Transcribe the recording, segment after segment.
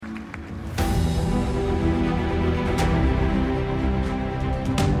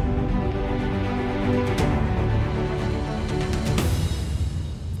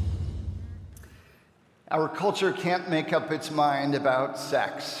Our culture can't make up its mind about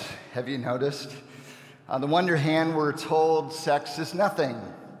sex. Have you noticed? On the one hand, we're told sex is nothing.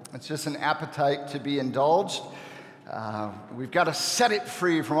 It's just an appetite to be indulged. We've got to set it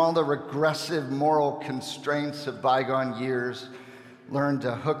free from all the regressive moral constraints of bygone years. Learn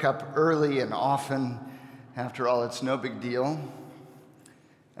to hook up early and often. After all, it's no big deal.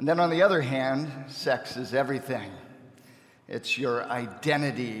 And then on the other hand, sex is everything. It's your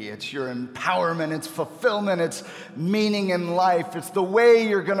identity, it's your empowerment, it's fulfillment, it's meaning in life. It's the way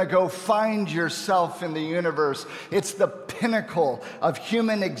you're going to go find yourself in the universe. It's the pinnacle of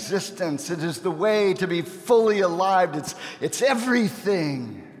human existence. It is the way to be fully alive. It's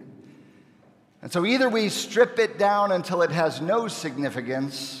everything. And so either we strip it down until it has no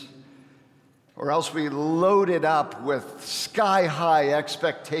significance, or else we load it up with sky-high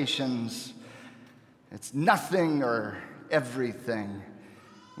expectations. It's nothing or everything.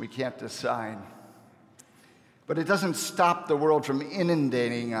 We can't decide. But it doesn't stop the world from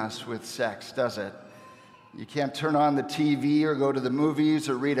inundating us with sex, does it? You can't turn on the TV or go to the movies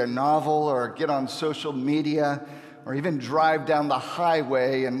or read a novel or get on social media or even drive down the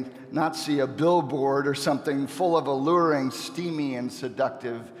highway and not see a billboard or something full of alluring, steamy, and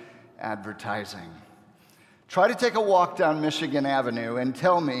seductive advertising. Try to take a walk down Michigan Avenue and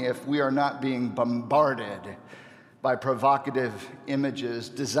tell me if we are not being bombarded by provocative images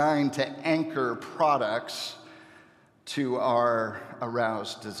designed to anchor products to our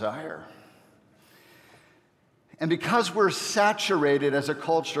aroused desire. And because we're saturated as a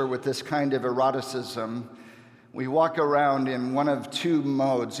culture with this kind of eroticism, we walk around in one of two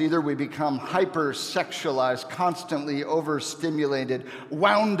modes. Either we become hyper-sexualized, constantly overstimulated,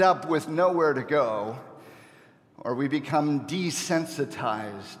 wound up with nowhere to go, or we become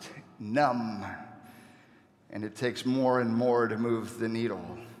desensitized, numb, and it takes more and more to move the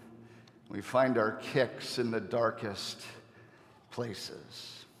needle. We find our kicks in the darkest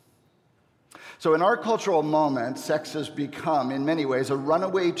places. So in our cultural moment, sex has become, in many ways, a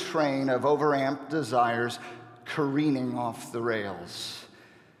runaway train of overamped desires careening off the rails.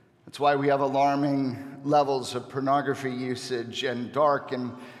 That's why we have alarming levels of pornography usage and dark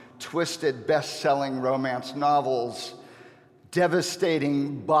and twisted best-selling romance novels,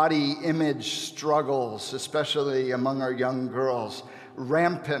 devastating body image struggles, especially among our young girls,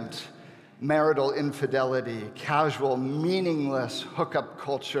 rampant marital infidelity, casual, meaningless hookup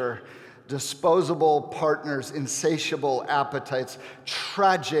culture, disposable partners, insatiable appetites,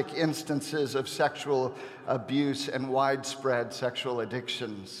 tragic instances of sexual abuse, and widespread sexual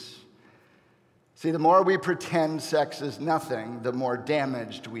addictions. See, the more we pretend sex is nothing, the more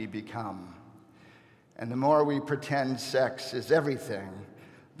damaged we become. And the more we pretend sex is everything,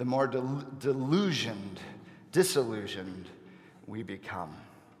 the more disillusioned we become.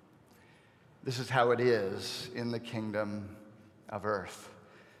 This is how it is in the kingdom of earth.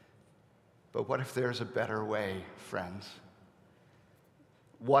 But what if there's a better way, friends?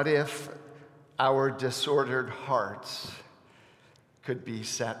 What if our disordered hearts could be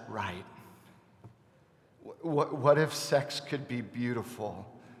set right? What if sex could be beautiful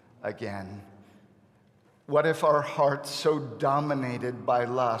again? What if our hearts, so dominated by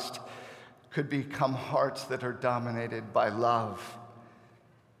lust, could become hearts that are dominated by love?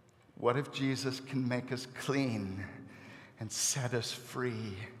 What if Jesus can make us clean and set us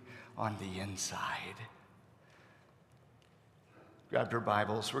free on the inside? Grab your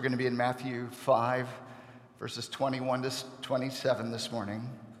Bibles. We're going to be in Matthew 5, verses 21 to 27 this morning.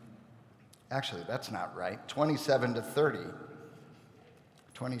 Actually, that's not right. 27 to 30.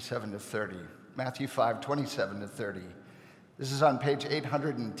 27 to 30. Matthew 5, 27 to 30. This is on page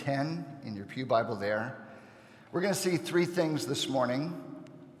 810 in your pew Bible there. We're going to see three things this morning: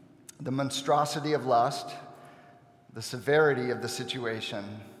 the monstrosity of lust, the severity of the situation,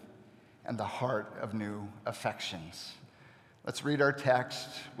 and the heart of new affections. Let's read our text,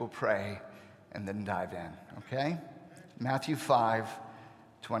 we'll pray, and then dive in, okay? Matthew 5,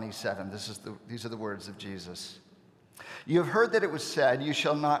 27. These are the words of Jesus. You have heard that it was said, you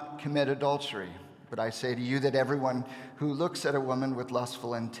shall not commit adultery. But I say to you that everyone who looks at a woman with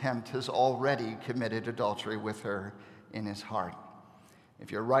lustful intent has already committed adultery with her in his heart.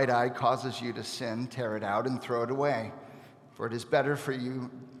 If your right eye causes you to sin, tear it out and throw it away. For it is better for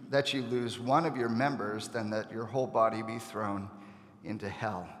you that you lose one of your members than that your whole body be thrown into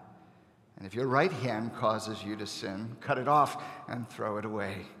hell. And if your right hand causes you to sin, cut it off and throw it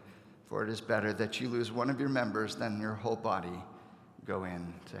away. For it is better that you lose one of your members than your whole body go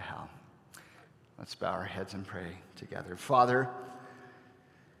into hell. Let's bow our heads and pray together. Father,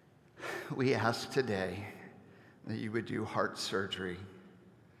 we ask today that you would do heart surgery.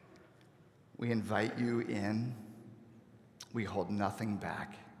 We invite you in. We hold nothing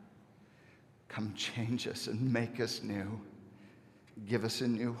back. Come change us and make us new. Give us a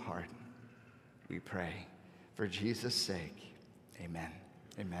new heart, we pray. For Jesus' sake, amen.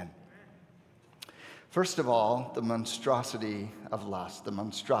 Amen. First of all, the monstrosity of lust, the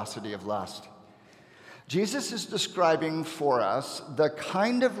monstrosity of lust. Jesus is describing for us the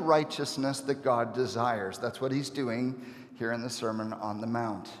kind of righteousness that God desires. That's what he's doing here in the Sermon on the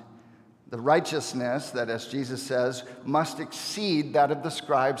Mount. The righteousness that, as Jesus says, must exceed that of the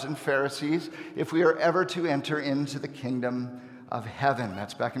scribes and Pharisees if we are ever to enter into the kingdom of heaven.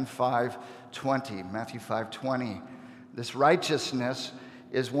 That's back in Matthew 5:20. This righteousness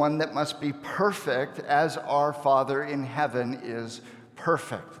is one that must be perfect as our Father in heaven is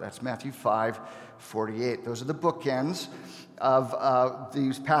perfect. That's Matthew 5:48. Those are the bookends of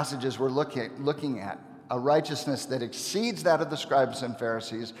these passages we're looking at. A righteousness that exceeds that of the scribes and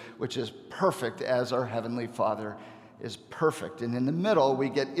Pharisees, which is perfect as our Heavenly Father is perfect. And in the middle, we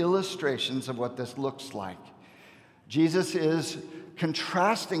get illustrations of what this looks like. Jesus is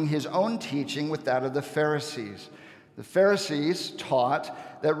contrasting his own teaching with that of the Pharisees. The Pharisees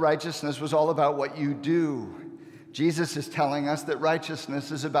taught that righteousness was all about what you do. Jesus is telling us that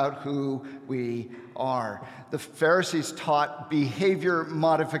righteousness is about who we are. The Pharisees taught behavior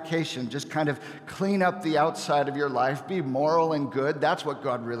modification, just kind of clean up the outside of your life, be moral and good. That's what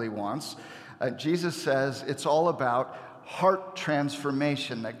God really wants. Jesus says it's all about heart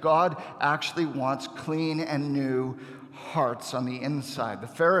transformation, that God actually wants clean and new hearts on the inside. The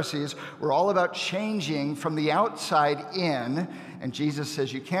Pharisees were all about changing from the outside in, and Jesus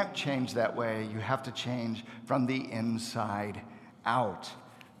says you can't change that way. You have to change from the inside out.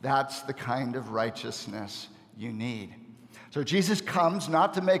 That's the kind of righteousness you need. So Jesus comes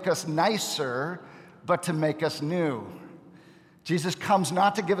not to make us nicer, but to make us new. Jesus comes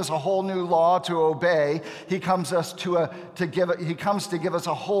not to give us a whole new law to obey. He comes to give us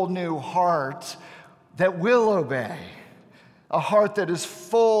a whole new heart that will obey. A heart that is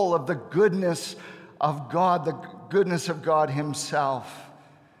full of the goodness of God, the goodness of God himself.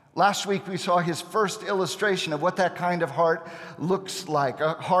 Last week we saw his first illustration of what that kind of heart looks like.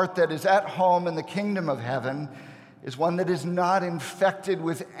 A heart that is at home in the kingdom of heaven is one that is not infected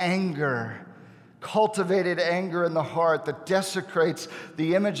with anger, cultivated anger in the heart that desecrates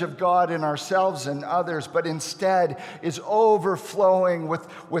the image of God in ourselves and others, but instead is overflowing with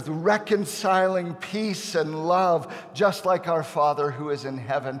reconciling peace and love, just like our Father who is in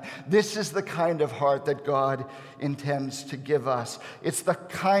heaven. This is the kind of heart that God intends to give us. It's the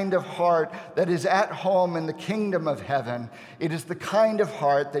kind of heart that is at home in the kingdom of heaven. It is the kind of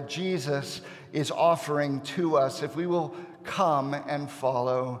heart that Jesus is offering to us if we will come and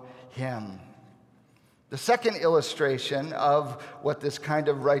follow him. The second illustration of what this kind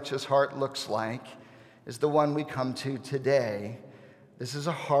of righteous heart looks like is the one we come to today. This is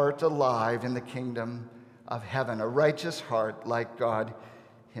a heart alive in the kingdom of heaven, a righteous heart like God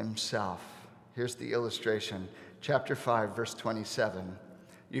himself. Here's the illustration. Chapter 5, verse 27.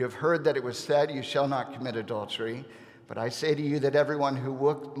 You have heard that it was said, you shall not commit adultery. But I say to you that everyone who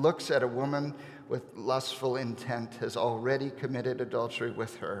looks at a woman with lustful intent has already committed adultery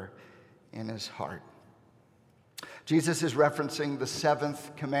with her in his heart. Jesus is referencing the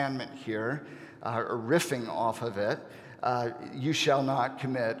seventh commandment here, or riffing off of it. You shall not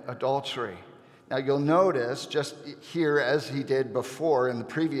commit adultery. Now you'll notice just here, as he did before in the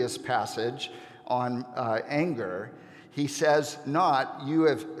previous passage on anger, he says not, you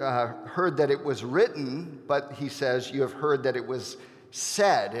have heard that it was written, but he says you have heard that it was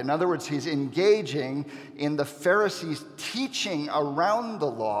said. In other words, he's engaging in the Pharisees' teaching around the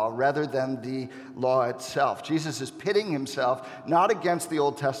law rather than the law itself. Jesus is pitting himself not against the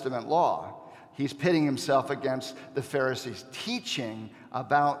Old Testament law. He's pitting himself against the Pharisees' teaching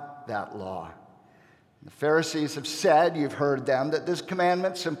about that law. The Pharisees have said, you've heard them, that this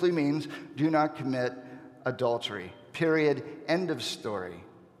commandment simply means do not commit adultery. Period. End of story.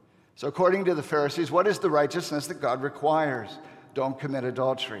 So according to the Pharisees, what is the righteousness that God requires? Don't commit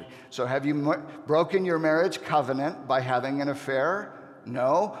adultery. So have you broken your marriage covenant by having an affair?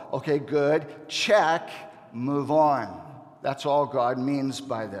 No? Okay, good. Check. Move on. That's all God means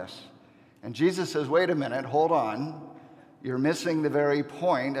by this. And Jesus says, wait a minute, hold on. You're missing the very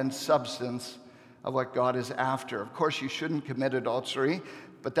point and substance of what God is after. Of course, you shouldn't commit adultery,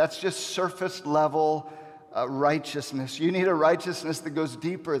 but that's just surface level righteousness. You need a righteousness that goes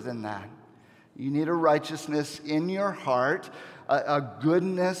deeper than that. You need a righteousness in your heart, a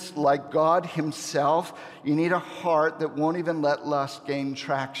goodness like God himself. You need a heart that won't even let lust gain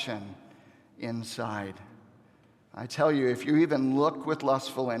traction inside. I tell you, if you even look with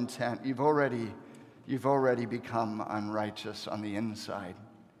lustful intent, you've already become unrighteous on the inside.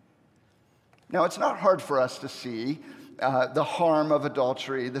 Now, it's not hard for us to see the harm of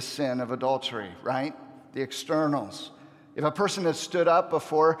adultery, the sin of adultery, right? The externals. If a person has stood up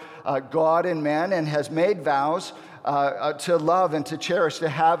before God and man and has made vows to love and to cherish, to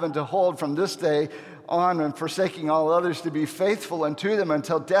have and to hold from this day on, and forsaking all others, to be faithful unto them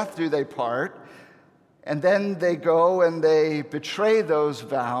until death do they part, and then they go and they betray those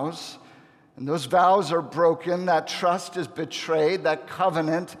vows, and those vows are broken, that trust is betrayed, that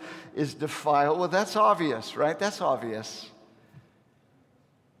covenant is defiled. Well, that's obvious, right? That's obvious.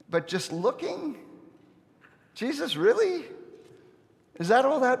 But just looking, Jesus, really? Is that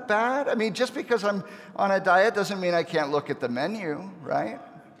all that bad? I mean, just because I'm on a diet doesn't mean I can't look at the menu, right?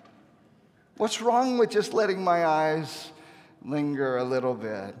 What's wrong with just letting my eyes linger a little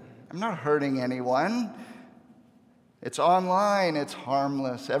bit? I'm not hurting anyone. It's online, it's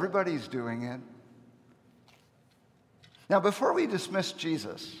harmless. Everybody's doing it. Now, before we dismiss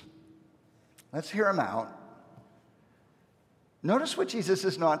Jesus, let's hear him out. Notice what Jesus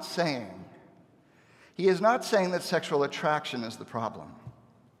is not saying. He is not saying that sexual attraction is the problem.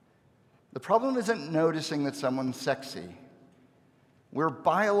 The problem isn't noticing that someone's sexy. We're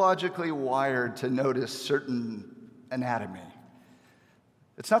biologically wired to notice certain anatomy.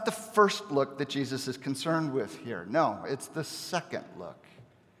 It's not the first look that Jesus is concerned with here. No, it's the second look.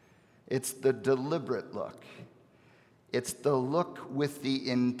 It's the deliberate look. It's the look with the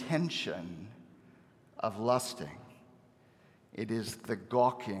intention of lusting. It is the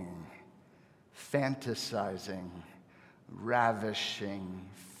gawking, fantasizing, ravishing,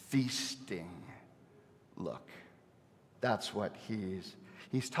 feasting look. That's what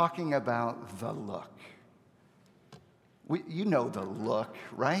he's talking about, the look. You know the look,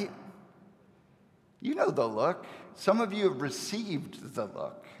 right? You know the look. Some of you have received the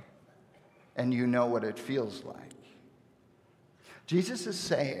look, and you know what it feels like. Jesus is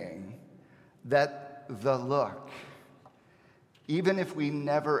saying that the look, even if we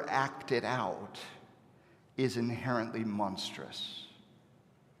never act it out, is inherently monstrous.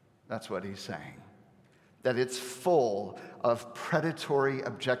 That's what he's saying. That it's full of predatory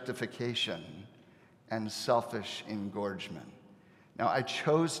objectification and selfish engorgement. Now, I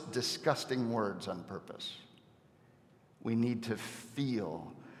chose disgusting words on purpose. We need to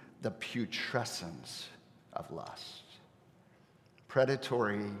feel the putrescence of lust.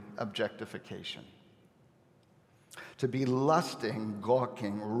 Predatory objectification. To be lusting,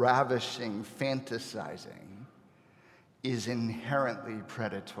 gawking, ravishing, fantasizing is inherently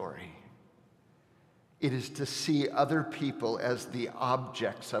predatory. It is to see other people as the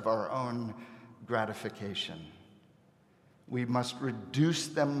objects of our own gratification. We must reduce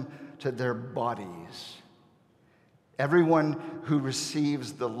them to their bodies. Everyone who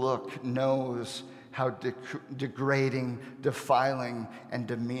receives the look knows how degrading, defiling, and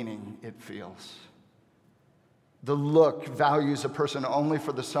demeaning it feels. The look values a person only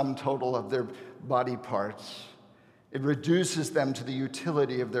for the sum total of their body parts. It reduces them to the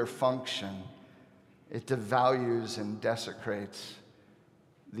utility of their function. It devalues and desecrates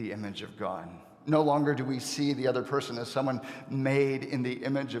the image of God. No longer do we see the other person as someone made in the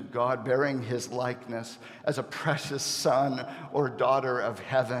image of God, bearing his likeness, as a precious son or daughter of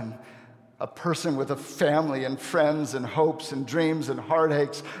heaven, a person with a family and friends and hopes and dreams and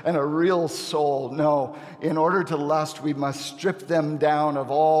heartaches and a real soul. No, in order to lust, we must strip them down of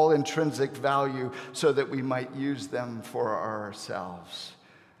all intrinsic value so that we might use them for ourselves.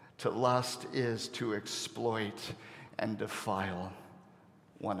 To lust is to exploit and defile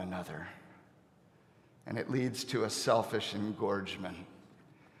one another. And it leads to a selfish engorgement.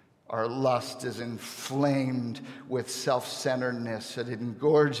 Our lust is inflamed with self-centeredness. It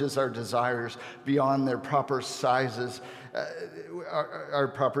engorges our desires beyond their proper sizes, our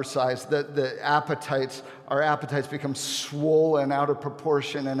proper size. Our appetites become swollen out of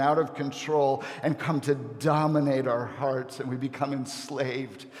proportion and out of control and come to dominate our hearts, and we become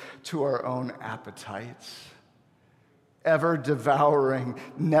enslaved to our own appetites. Ever devouring,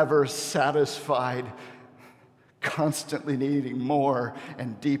 never satisfied, constantly needing more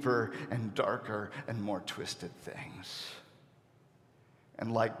and deeper and darker and more twisted things.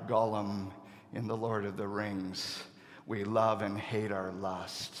 And like Gollum in The Lord of the Rings, we love and hate our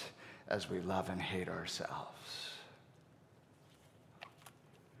lust as we love and hate ourselves.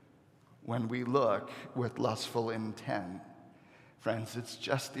 When we look with lustful intent, friends, it's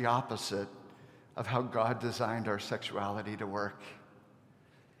just the opposite of how God designed our sexuality to work.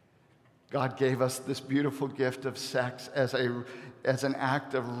 God gave us this beautiful gift of sex as an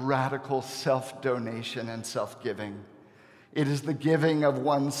act of radical self-donation and self-giving. It is the giving of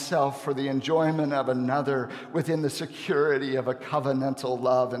oneself for the enjoyment of another within the security of a covenantal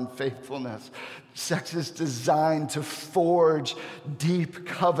love and faithfulness. Sex is designed to forge deep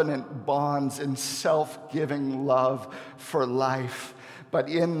covenant bonds in self-giving love for life. But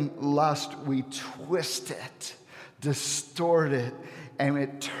in lust, we twist it, distort it, and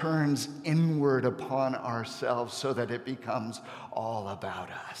it turns inward upon ourselves so that it becomes all about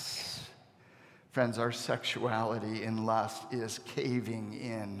us. Friends, our sexuality in lust is caving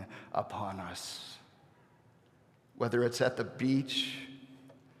in upon us. Whether it's at the beach,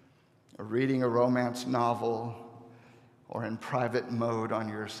 or reading a romance novel, or in private mode on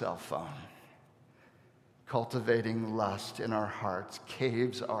your cell phone, cultivating lust in our hearts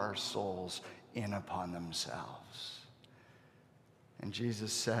caves our souls in upon themselves. And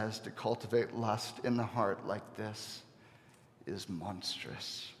Jesus says to cultivate lust in the heart like this is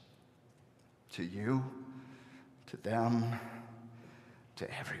monstrous. To you, to them,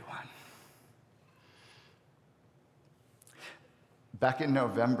 to everyone. Back in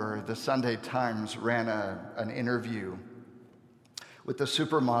November, the Sunday Times ran an interview with the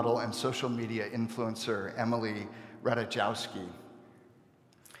supermodel and social media influencer Emily Ratajkowski.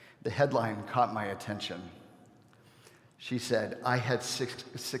 The headline caught my attention. She said, "I had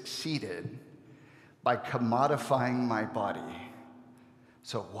succeeded by commodifying my body.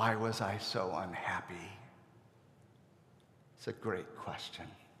 So why was I so unhappy?" It's a great question.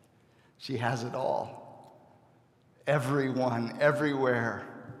 She has it all. Everyone, everywhere,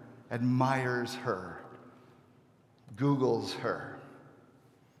 admires her, Googles her.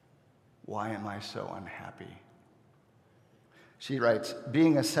 Why am I so unhappy? She writes,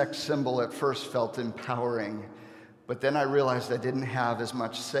 "Being a sex symbol at first felt empowering, but then I realized I didn't have as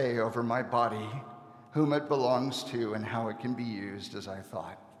much say over my body, whom it belongs to, and how it can be used as I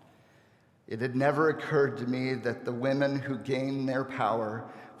thought. It had never occurred to me that the women who gained their power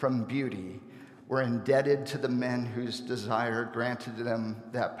from beauty were indebted to the men whose desire granted them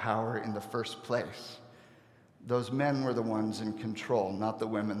that power in the first place. Those men were the ones in control, not the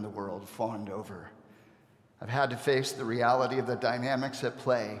women the world fawned over. I've had to face the reality of the dynamics at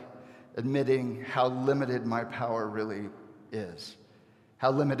play, admitting how limited my power really is.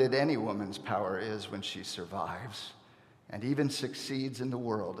 How limited any woman's power is when she survives and even succeeds in the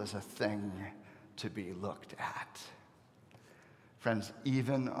world as a thing to be looked at." Friends,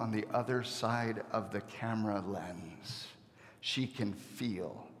 even on the other side of the camera lens, she can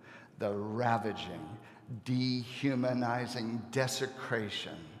feel the ravaging, dehumanizing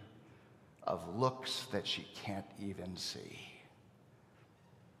desecration of looks that she can't even see.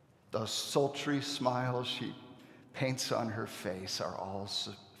 Those sultry smiles she paints on her face are all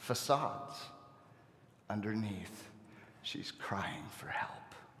facades. Underneath, she's crying for help.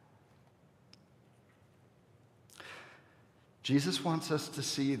 Jesus wants us to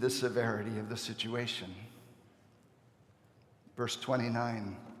see the severity of the situation. Verse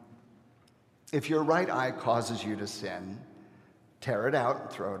 29, "If your right eye causes you to sin, tear it out and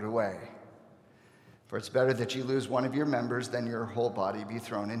throw it away. For it's better that you lose one of your members than your whole body be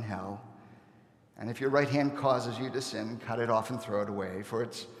thrown in hell. And if your right hand causes you to sin, cut it off and throw it away, for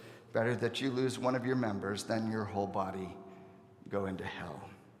it's better that you lose one of your members than your whole body go into hell."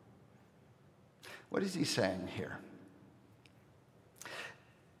 What is he saying here?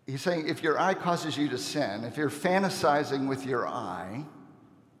 He's saying if your eye causes you to sin, if you're fantasizing with your eye,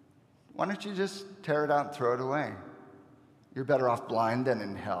 why don't you just tear it out and throw it away? You're better off blind than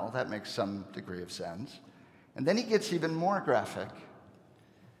in hell. That makes some degree of sense. And then he gets even more graphic.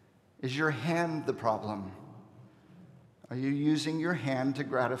 Is your hand the problem? Are you using your hand to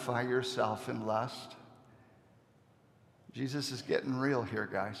gratify yourself in lust? Jesus is getting real here,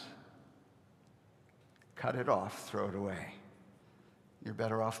 guys. Cut it off, throw it away. You're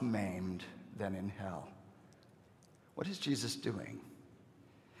better off maimed than in hell. What is Jesus doing?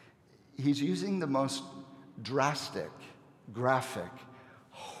 He's using the most drastic, graphic,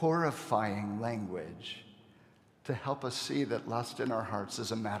 horrifying language to help us see that lust in our hearts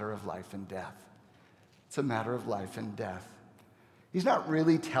is a matter of life and death. It's a matter of life and death. He's not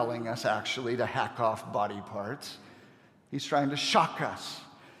really telling us actually to hack off body parts. He's trying to shock us.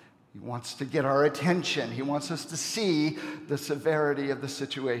 He wants to get our attention. He wants us to see the severity of the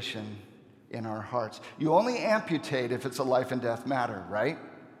situation in our hearts. You only amputate if it's a life and death matter, right?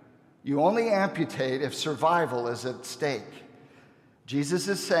 You only amputate if survival is at stake. Jesus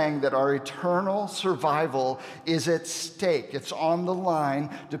is saying that our eternal survival is at stake. It's on the line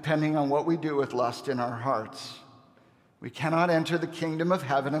depending on what we do with lust in our hearts. We cannot enter the kingdom of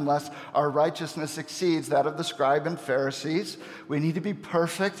heaven unless our righteousness exceeds that of the scribe and Pharisees. We need to be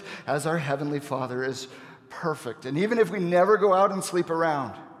perfect as our heavenly Father is perfect. And even if we never go out and sleep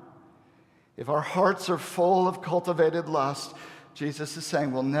around, if our hearts are full of cultivated lust, Jesus is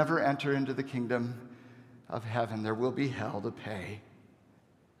saying we'll never enter into the kingdom of heaven. There will be hell to pay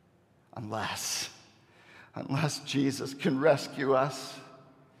unless Jesus can rescue us,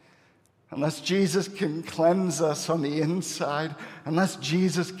 unless Jesus can cleanse us on the inside, unless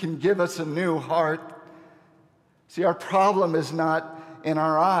Jesus can give us a new heart. See, our problem is not in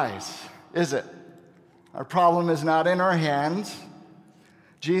our eyes, is it? Our problem is not in our hands.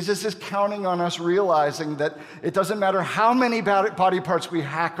 Jesus is counting on us realizing that it doesn't matter how many body parts we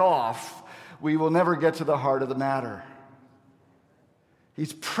hack off, we will never get to the heart of the matter.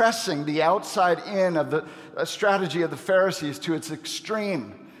 He's pressing the outside in of the strategy of the Pharisees to its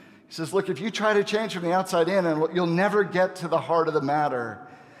extreme. He says, look, if you try to change from the outside in, you'll never get to the heart of the matter.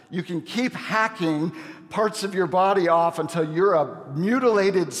 You can keep hacking parts of your body off until you're a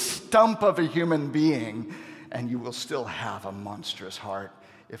mutilated stump of a human being, and you will still have a monstrous heart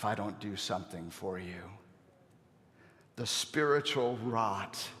if I don't do something for you. The spiritual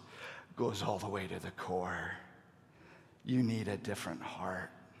rot goes all the way to the core. You need a different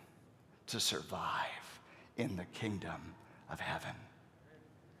heart to survive in the kingdom of heaven.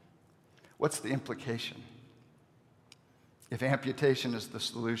 What's the implication? If amputation is the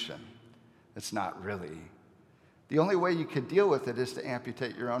solution, it's not really. The only way you could deal with it is to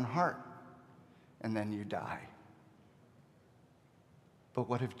amputate your own heart, and then you die. But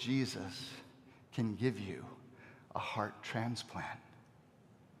what if Jesus can give you a heart transplant?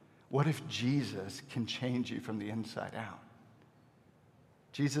 What if Jesus can change you from the inside out?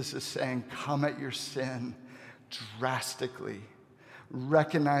 Jesus is saying, come at your sin drastically.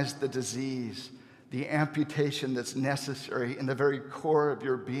 Recognize the disease, the amputation that's necessary in the very core of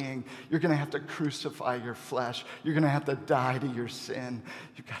your being. You're going to have to crucify your flesh. You're going to have to die to your sin.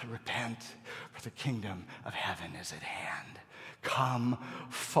 You've got to repent, for the kingdom of heaven is at hand. Come,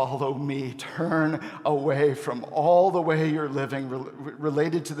 follow me. Turn away from all the way you're living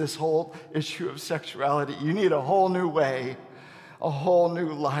related to this whole issue of sexuality. You need a whole new way, a whole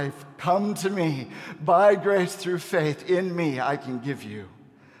new life. Come to me. By grace through faith in me, I can give you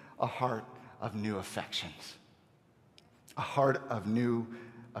a heart of new affections. A heart of new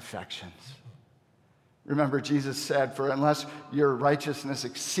affections. Remember, Jesus said, for unless your righteousness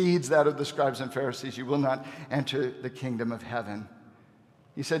exceeds that of the scribes and Pharisees, you will not enter the kingdom of heaven.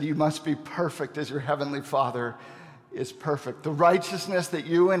 He said, you must be perfect as your heavenly Father is perfect. The righteousness that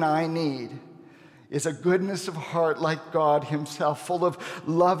you and I need is a goodness of heart like God himself, full of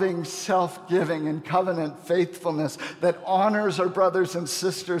loving, self-giving, and covenant faithfulness that honors our brothers and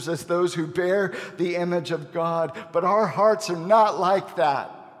sisters as those who bear the image of God. But our hearts are not like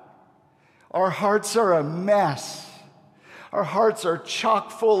that. Our hearts are a mess. Our hearts are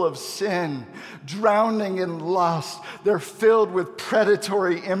chock full of sin, drowning in lust. They're filled with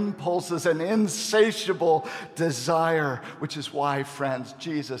predatory impulses and insatiable desire, which is why, friends,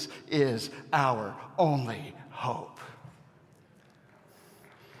 Jesus is our only hope.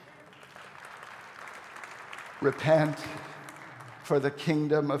 Repent, for the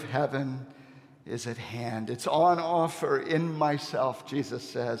kingdom of heaven is at hand. It's on offer in myself, Jesus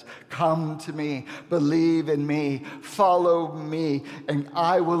says. Come to me, believe in me, follow me, and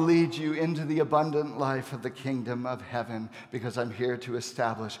I will lead you into the abundant life of the kingdom of heaven, because I'm here to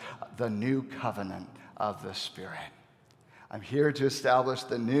establish the new covenant of the Spirit. I'm here to establish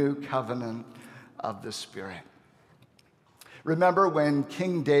the new covenant of the Spirit. Remember when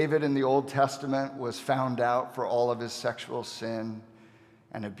King David in the Old Testament was found out for all of his sexual sin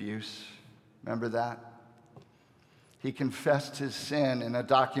and abuse? Remember that? He confessed his sin in a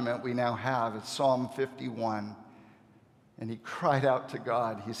document we now have. It's Psalm 51. And he cried out to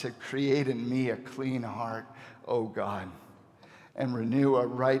God. He said, create in me a clean heart, O God, and renew a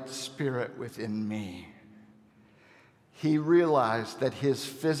right spirit within me. He realized that his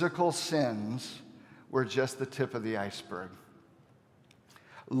physical sins were just the tip of the iceberg.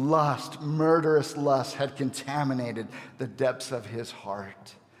 Lust, murderous lust, had contaminated the depths of his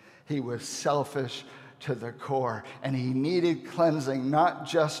heart. He was selfish to the core, and he needed cleansing not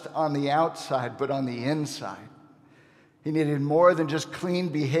just on the outside, but on the inside. He needed more than just clean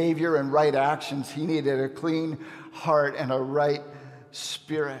behavior and right actions. He needed a clean heart and a right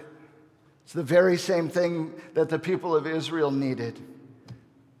spirit. It's the very same thing that the people of Israel needed.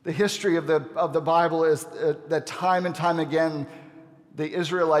 The history of the Bible is that time and time again, the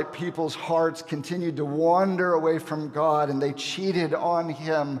Israelite people's hearts continued to wander away from God, and they cheated on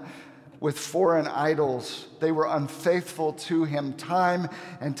him with foreign idols. They were unfaithful to him time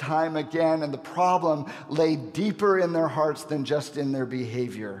and time again, and the problem lay deeper in their hearts than just in their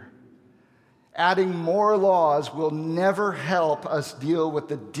behavior. Adding more laws will never help us deal with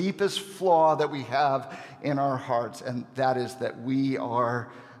the deepest flaw that we have in our hearts, and that is that we are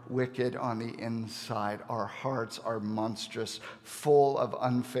wicked on the inside. Our hearts are monstrous, full of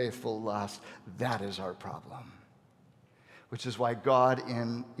unfaithful lust. That is our problem. Which is why God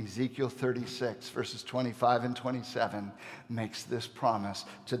in Ezekiel 36, verses 25 and 27, makes this promise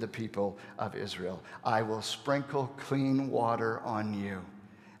to the people of Israel. I will sprinkle clean water on you,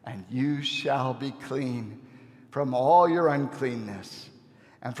 and you shall be clean from all your uncleanness,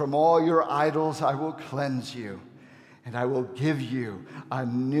 and from all your idols I will cleanse you, and I will give you a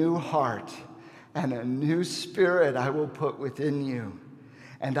new heart, and a new spirit I will put within you.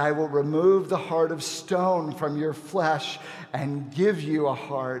 And I will remove the heart of stone from your flesh and give you a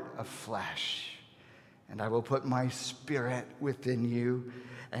heart of flesh. And I will put my spirit within you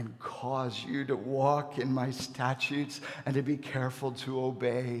and cause you to walk in my statutes and to be careful to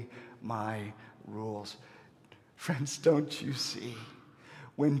obey my rules. Friends, don't you see?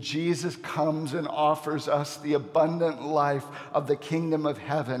 When Jesus comes and offers us the abundant life of the kingdom of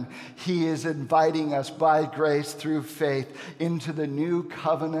heaven, he is inviting us by grace through faith into the new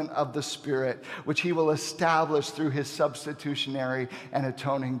covenant of the Spirit, which he will establish through his substitutionary and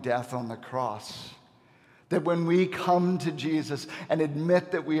atoning death on the cross. That when we come to Jesus and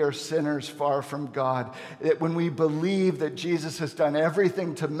admit that we are sinners far from God, that when we believe that Jesus has done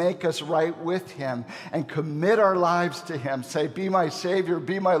everything to make us right with him and commit our lives to him, say, be my Savior,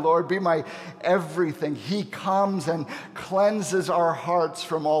 be my Lord, be my everything, he comes and cleanses our hearts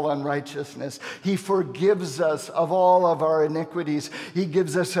from all unrighteousness. He forgives us of all of our iniquities. He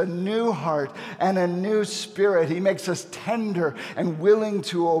gives us a new heart and a new spirit. He makes us tender and willing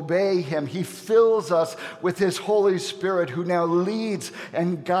to obey him. He fills us with his Holy Spirit, who now leads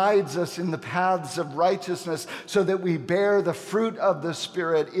and guides us in the paths of righteousness so that we bear the fruit of the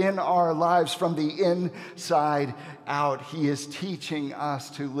Spirit in our lives from the inside out. He is teaching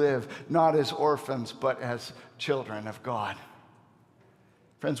us to live not as orphans, but as children of God.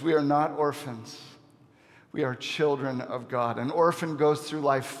 Friends, we are not orphans. We are children of God. An orphan goes through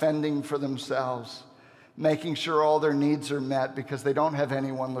life fending for themselves, making sure all their needs are met because they don't have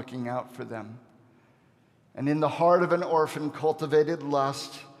anyone looking out for them. And in the heart of an orphan, cultivated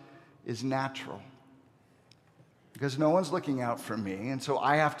lust is natural because no one's looking out for me, and so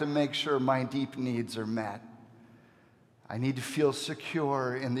I have to make sure my deep needs are met. I need to feel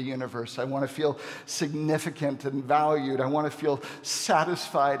secure in the universe. I want to feel significant and valued. I want to feel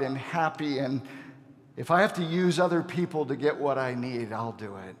satisfied and happy, and if I have to use other people to get what I need, I'll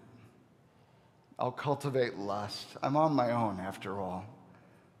do it. I'll cultivate lust. I'm on my own, after all.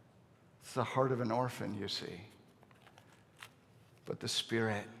 It's the heart of an orphan, you see. But the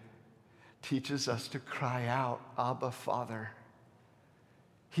Spirit teaches us to cry out, Abba, Father.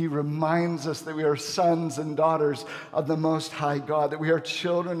 He reminds us that we are sons and daughters of the Most High God, that we are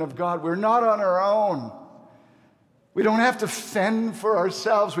children of God. We're not on our own. We don't have to fend for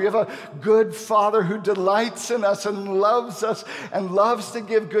ourselves. We have a good Father who delights in us and loves to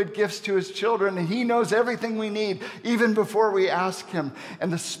give good gifts to his children. And he knows everything we need even before we ask him.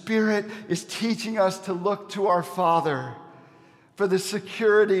 And the Spirit is teaching us to look to our Father for the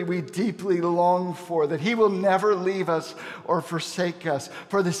security we deeply long for, that he will never leave us or forsake us,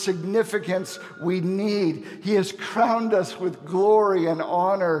 for the significance we need. He has crowned us with glory and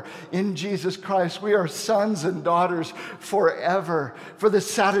honor in Jesus Christ. We are sons and daughters forever, for the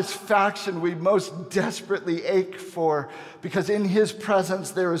satisfaction we most desperately ache for, because in his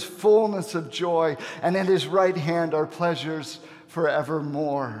presence there is fullness of joy, and in his right hand are pleasures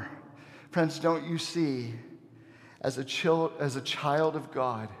forevermore. Friends, don't you see? As a child of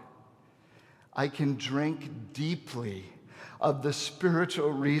God, I can drink deeply of the spiritual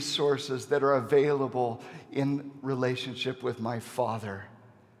resources that are available in relationship with my Father,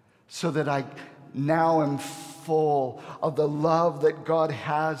 so that I now am full of the love that God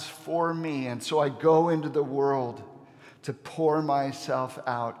has for me. And so I go into the world to pour myself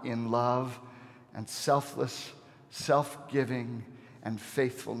out in love and selfless, self-giving, and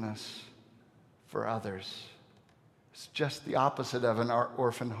faithfulness for others. It's just the opposite of an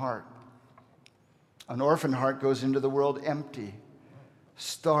orphan heart. An orphan heart goes into the world empty,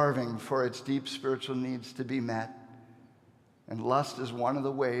 starving for its deep spiritual needs to be met. And lust is one of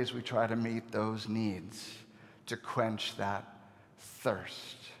the ways we try to meet those needs, to quench that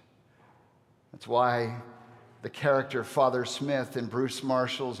thirst. That's why the character Father Smith in Bruce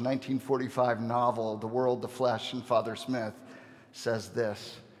Marshall's 1945 novel, The World, the Flesh, and Father Smith, says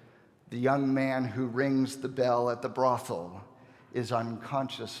this: The young man who rings the bell at the brothel is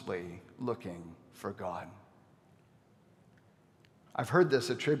unconsciously looking for God. I've heard this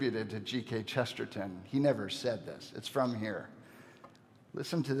attributed to G.K. Chesterton. He never said this. It's from here.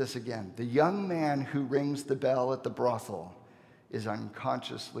 Listen to this again. The young man who rings the bell at the brothel is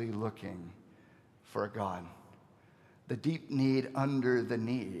unconsciously looking for God. The deep need under the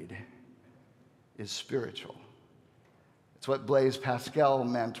need is spiritual. It's what Blaise Pascal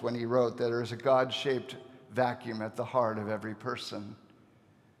meant when he wrote that there is a God-shaped vacuum at the heart of every person.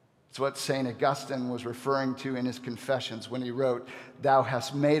 It's what St. Augustine was referring to in his Confessions when he wrote, "Thou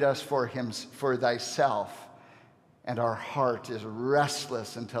hast made us for thyself, and our heart is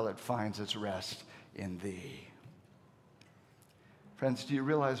restless until it finds its rest in thee." Friends, do you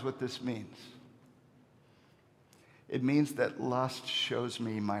realize what this means? It means that lust shows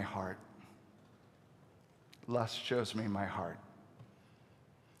me my heart. Lust shows me my heart.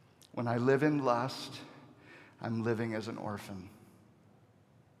 When I live in lust, I'm living as an orphan,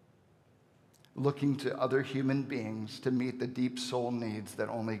 looking to other human beings to meet the deep soul needs that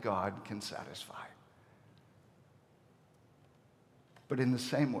only God can satisfy. But in the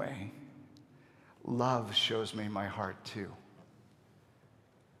same way, love shows me my heart too.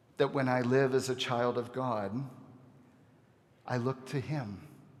 That when I live as a child of God, I look to Him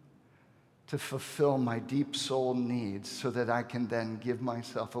to fulfill my deep soul needs so that I can then give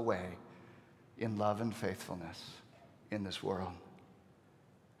myself away in love and faithfulness in this world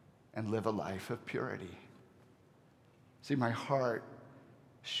and live a life of purity. See, my heart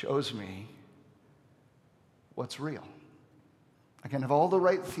shows me what's real. I can have all the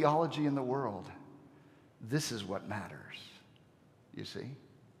right theology in the world. This is what matters, you see?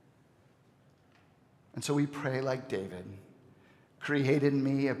 And so we pray like David, "Create in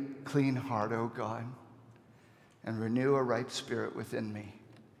me a clean heart, O God, and renew a right spirit within me."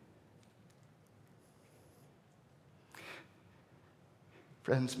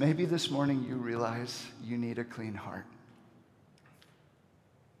 Friends, maybe this morning you realize you need a clean heart.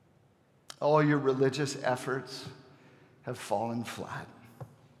 All your religious efforts have fallen flat.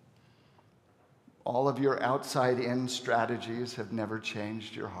 All of your outside-in strategies have never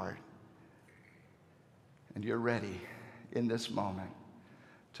changed your heart. And you're ready in this moment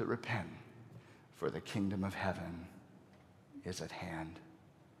to repent, for the kingdom of heaven is at hand.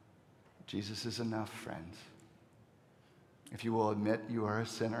 Jesus is enough, friends. If you will admit you are a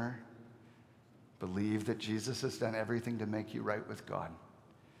sinner, believe that Jesus has done everything to make you right with God,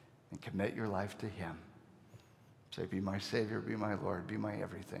 and commit your life to Him. Say, "Be my Savior, be my Lord, be my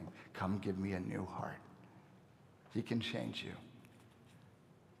everything. Come give me a new heart." He can change you.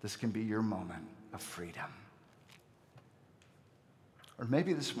 This can be your moment of freedom. Or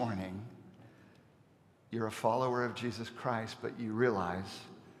maybe this morning, you're a follower of Jesus Christ, but you realize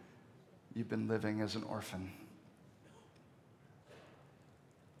you've been living as an orphan.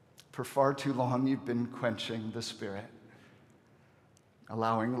 For far too long, you've been quenching the Spirit,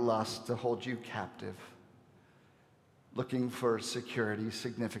 allowing lust to hold you captive, looking for security,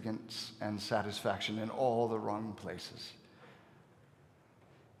 significance, and satisfaction in all the wrong places.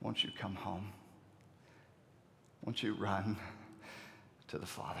 Won't you come home? Won't you run to the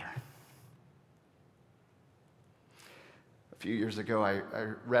Father? A few years ago, I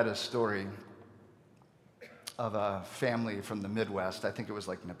read a story of a family from the Midwest. I think it was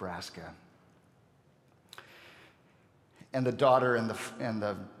like Nebraska. And the daughter and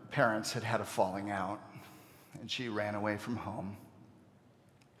the parents had a falling out, and she ran away from home.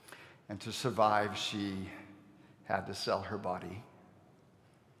 And to survive, she had to sell her body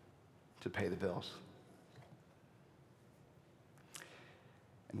to pay the bills.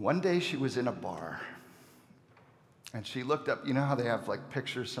 And one day she was in a bar, and she looked up. You know how they have like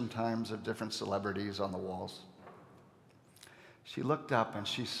pictures sometimes of different celebrities on the walls? She looked up and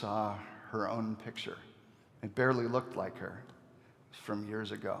she saw her own picture. It barely looked like her. It was from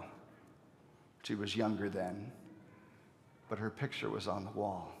years ago. She was younger then, but her picture was on the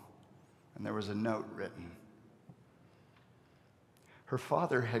wall, and there was a note written. Her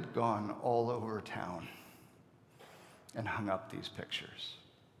father had gone all over town and hung up these pictures.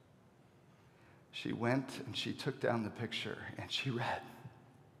 She went and she took down the picture and she read,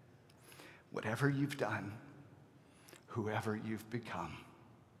 "Whatever you've done, whoever you've become,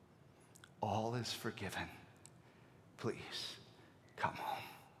 all is forgiven. Please come home."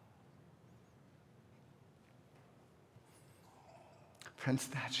 Friends,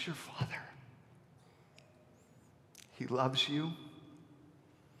 that's your Father. He loves you.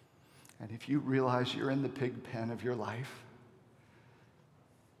 And if you realize you're in the pig pen of your life,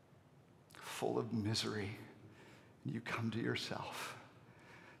 full of misery, you come to yourself,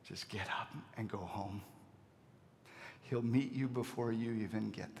 Just get up and go home. He'll meet you before you even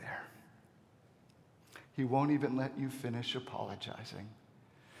get there. He won't even let you finish apologizing.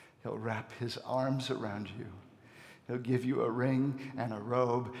 He'll wrap his arms around you. He'll give you a ring and a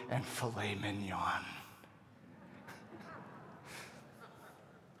robe and filet mignon.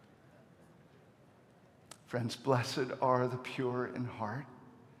 Friends, blessed are the pure in heart,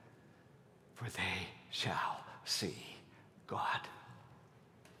 for they shall see God.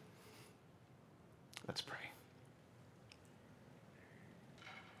 Let's pray.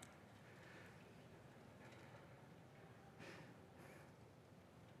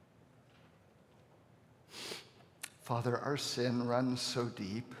 Father, our sin runs so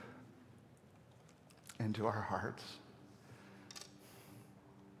deep into our hearts.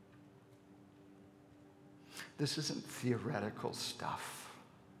 This isn't theoretical stuff.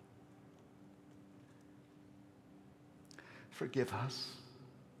 Forgive us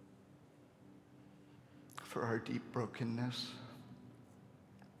for our deep brokenness,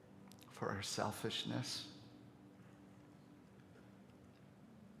 for our selfishness,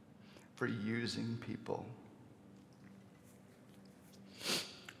 for using people,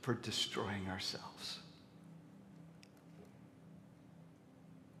 for destroying ourselves.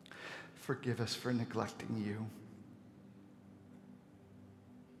 Forgive us for neglecting you,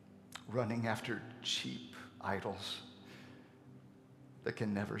 running after cheap idols that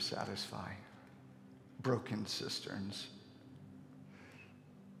can never satisfy, broken cisterns,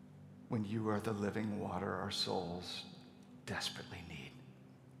 when you are the living water our souls desperately need.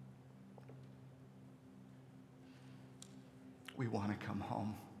 We want to come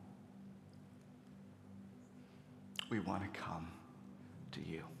home. We want to come to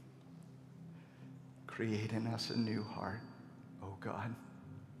you. Create in us a new heart, O God.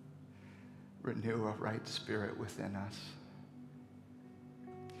 Renew a right spirit within us.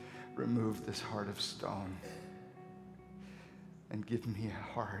 Remove this heart of stone and give me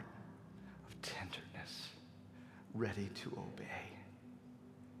a heart of tenderness, ready to obey.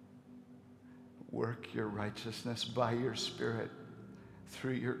 Work your righteousness by your Spirit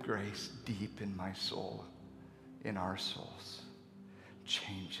through your grace deep in my soul, in our souls.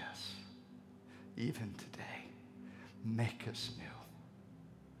 Change us, even today. Make us new.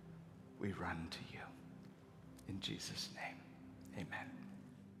 We run to you. In Jesus' name, amen.